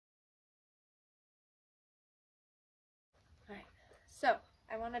So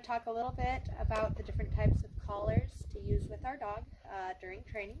I want to talk a little bit about the different types of collars to use with our dog during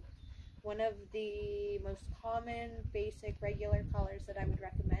training. One of the most common, basic, regular collars that I would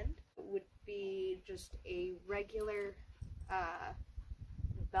recommend would be just a regular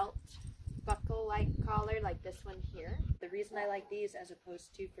belt buckle-like collar like this one here. The reason I like these as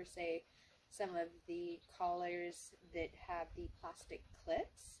opposed to, for say, some of the collars that have the plastic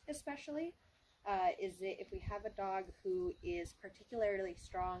clips especially, is that if we have a dog who is particularly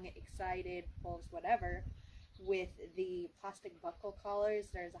strong, excited, pulls, whatever, with the plastic buckle collars,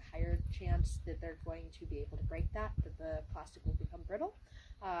 there's a higher chance that they're going to be able to break that the plastic will become brittle,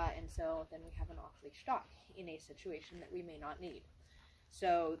 and so then we have an off-leash dog in a situation that we may not need.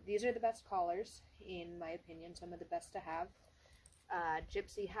 So these are the best collars, in my opinion, some of the best to have.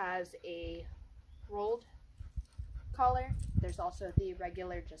 Gypsy has a rolled collar. There's also the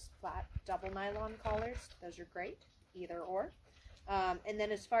regular just flat double nylon collars. Those are great, either or. And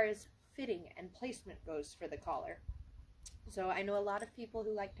then as far as fitting and placement goes for the collar, so I know a lot of people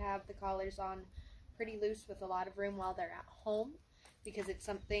who like to have the collars on pretty loose with a lot of room while they're at home because it's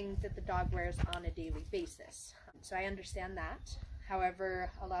something that the dog wears on a daily basis. So I understand that. However,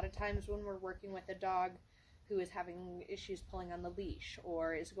 a lot of times when we're working with a dog who is having issues pulling on the leash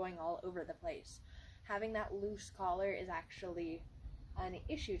or is going all over the place, having that loose collar is actually an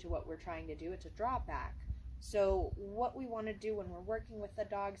issue to what we're trying to do. It's a drawback. So what we want to do when we're working with the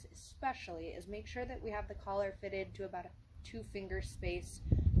dogs especially is make sure that we have the collar fitted to about a 2-finger space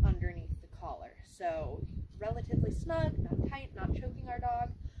underneath the collar. So relatively snug, not tight, not choking our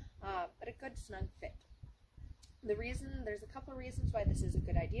dog, but a good snug fit. There's a couple reasons why this is a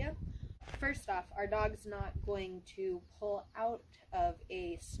good idea. First off, our dog's not going to pull out of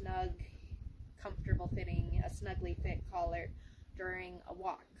a snug, comfortable fitting, a snugly fit collar during a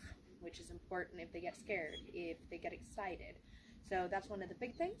walk, which is important if they get scared, if they get excited. So that's one of the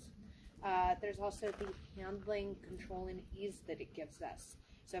big things. There's also the handling, control, and ease that it gives us.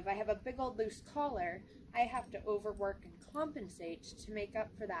 So if I have a big old loose collar, I have to overwork and compensate to make up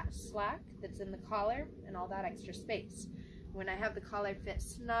for that slack that's in the collar and all that extra space. When I have the collar fit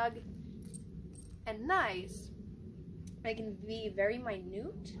snug and nice, I can be very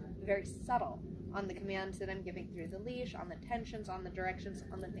minute, very subtle on the commands that I'm giving through the leash, on the tensions, on the directions,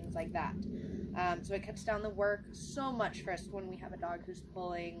 on the things like that. So it cuts down the work so much for us when we have a dog who's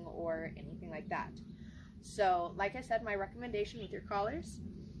pulling or anything like that. So like I said, my recommendation with your collars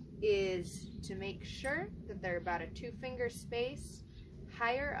is to make sure that they're about a 2-finger space,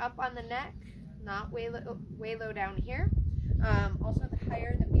 higher up on the neck, not way low down here. Also, the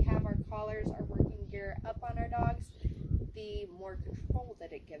higher that we have our collars, our working gear up on our dogs, the more control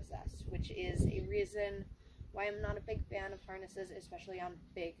that it gives us, which is a reason why I'm not a big fan of harnesses, especially on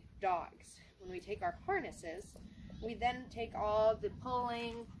big dogs. When we take our harnesses, we then take all the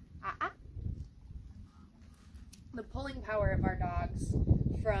pulling power of our dogs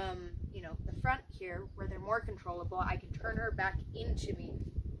from, the front here, where they're more controllable. I can turn her back into me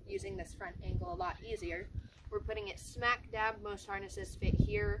using this front angle a lot easier. We're putting it smack dab. Most harnesses fit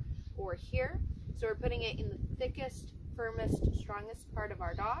here or here. So we're putting it in the thickest, firmest, strongest part of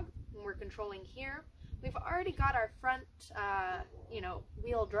our dog, and we're controlling here. We've already got our front,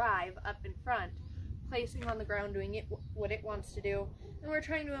 wheel drive up in front, placing on the ground, doing it what it wants to do, and we're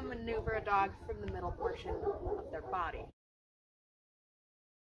trying to maneuver a dog from the middle portion of their body.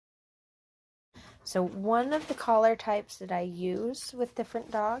 So one of the collar types that I use with different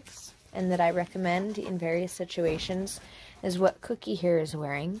dogs and that I recommend in various situations is what Cookie here is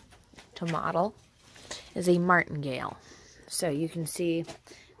wearing to model, is a Martingale. So you can see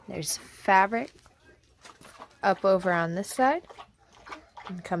there's fabric up over on this side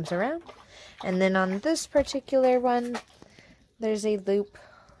and comes around, and then on this particular one there's a loop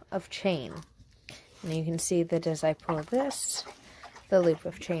of chain, and you can see that as I pull this, the loop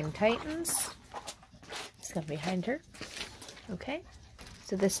of chain tightens. It's come behind her. Okay,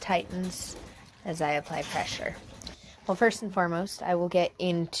 so this tightens as I apply pressure. Well, first and foremost, I will get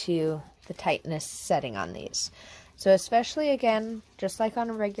into the tightness setting on these. So especially, again, just like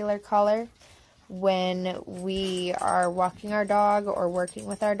on a regular collar, when we are walking our dog or working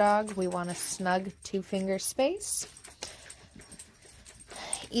with our dog, we want a snug 2-finger space.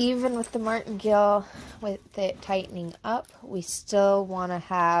 Even with the Martingale, with it tightening up, we still want to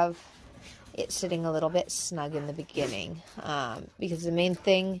have it sitting a little bit snug in the beginning, because the main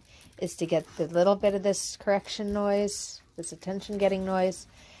thing is to get the little bit of this correction noise, this attention getting noise,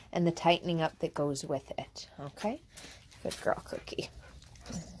 and the tightening up that goes with it. Okay? Good girl, Cookie.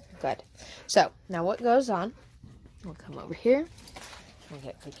 Good. So, now what goes on, we'll come over here, we'll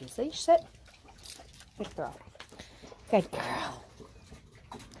get Cookie's leash set. Good girl. Good girl.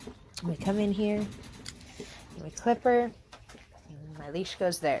 We come in here, and we clip her, and my leash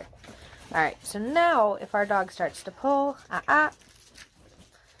goes there. Alright, so now if our dog starts to pull,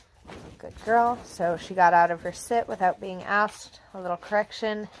 good girl. So she got out of her sit without being asked, a little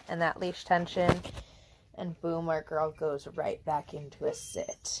correction, and that leash tension, and boom, our girl goes right back into a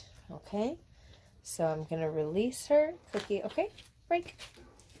sit. Okay, so I'm going to release her. Cookie, okay, break.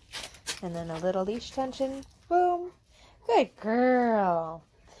 And then a little leash tension, boom. Good girl.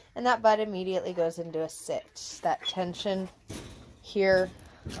 And that butt immediately goes into a sit. That tension here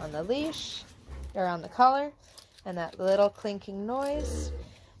on the leash, or on the collar, and that little clinking noise,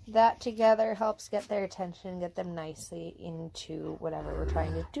 that together helps get their attention, get them nicely into whatever we're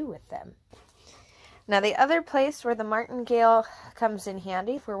trying to do with them. Now the other place where the martingale comes in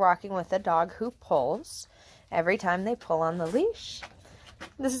handy if we're walking with a dog who pulls, every time they pull on the leash,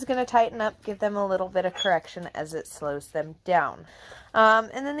 this is going to tighten up, give them a little bit of correction as it slows them down.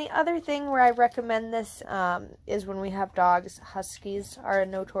 And then the other thing where I recommend this is when we have dogs. Huskies are a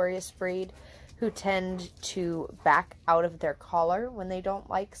notorious breed who tend to back out of their collar when they don't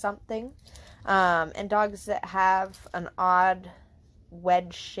like something. And dogs that have an odd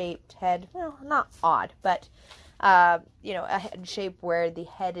wedge-shaped head, well, not odd, but you know, a head shape where the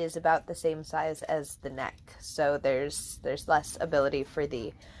head is about the same size as the neck. So there's less ability for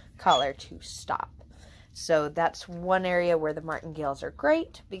the collar to stop. So that's one area where the martingales are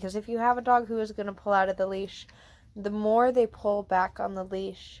great, because if you have a dog who is going to pull out of the leash, the more they pull back on the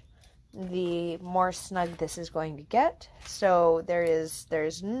leash, the more snug this is going to get. So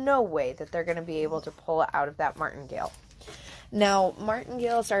there's no way that they're going to be able to pull out of that martingale. Now,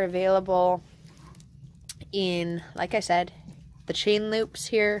 martingales are available in, like I said, the chain loops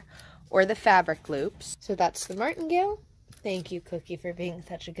here or the fabric loops. So that's the martingale. Thank you, Cookie, for being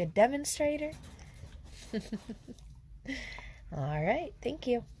such a good demonstrator. All right, thank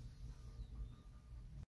you.